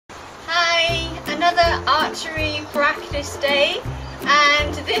another archery practice day,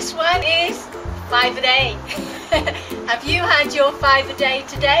 and this one is 5-a-day. Have you had your 5-a-day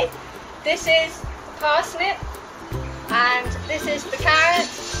today? This is parsnip, and this is the carrot,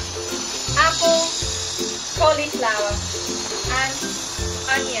 apple, cauliflower and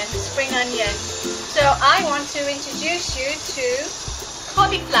onion, spring onion. So I want to introduce you to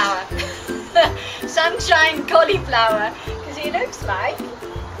cauliflower. Sunshine cauliflower, because he looks like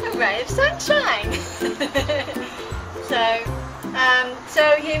a ray of sunshine. So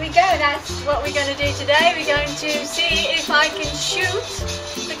here we go, that's what we're going to do today. We're going to see if I can shoot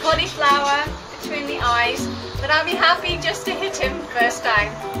the cauliflower between the eyes, but I'll be happy just to hit him first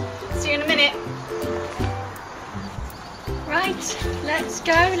time. See you in a minute. Right, let's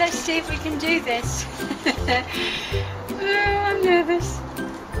go, let's see if we can do this. Oh, I'm nervous.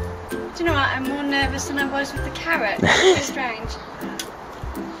 Do you know what, I'm more nervous than I was with the carrot. It's so strange.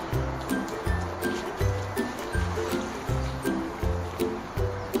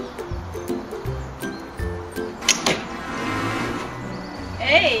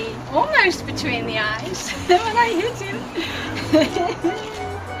 Hey, almost between the eyes when I hit him.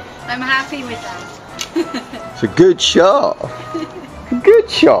 I'm happy with that. It's a good shot. A good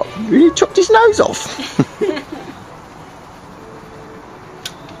shot. You chopped his nose off.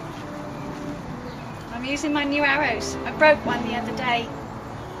 I'm using my new arrows. I broke one the other day,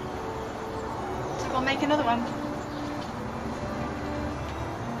 so I'll make another one.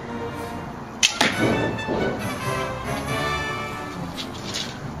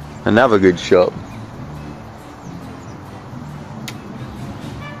 Another good shot.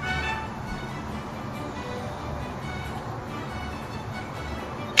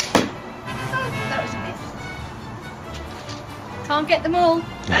 Oh, that was a miss. Can't get them all.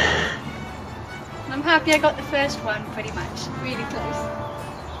 I'm happy I got the first one pretty much. Really close.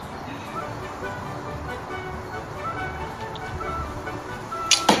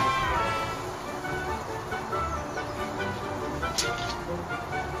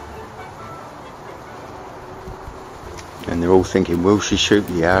 And they're all thinking, will she shoot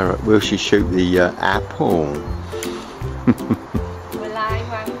the arrow? Will she shoot the apple? Will I,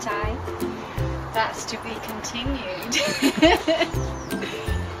 won't I? That's to be continued.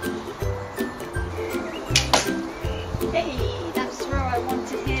 Hey, that's where I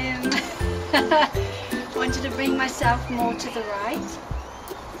wanted him. Wanted to bring myself more to the right.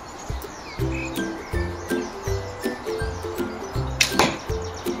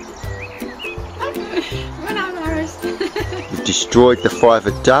 Run out of arrows. You've destroyed the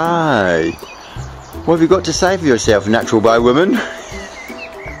 5-a-day. What have you got to say for yourself, natural bow woman?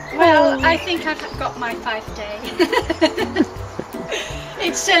 Well, I think I've got my 5-a-day.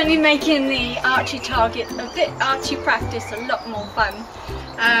 It's certainly making the archery archery practice a lot more fun.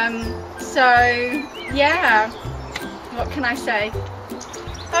 So yeah, what can I say?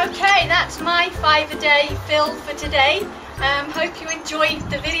 Okay, that's my 5-a-day fill for today. Hope you enjoyed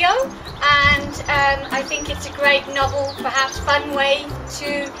the video, and I think it's a great, novel, perhaps fun way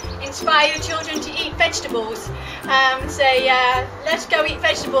to inspire your children to eat vegetables. Say, let's go eat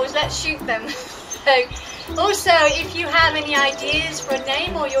vegetables, let's shoot them. So, also, if you have any ideas for a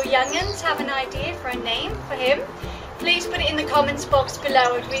name, or your young'uns have an idea for a name for him, please put it in the comments box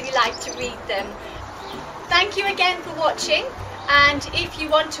below. I'd really like to read them. Thank you again for watching, and if you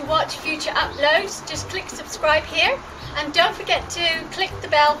want to watch future uploads, just click subscribe here, and don't forget to click the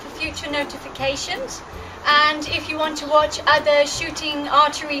bell for future notifications. And if you want to watch other shooting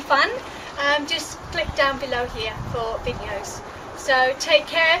archery fun, just click down below here for videos. So take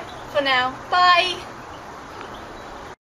care for now. Bye.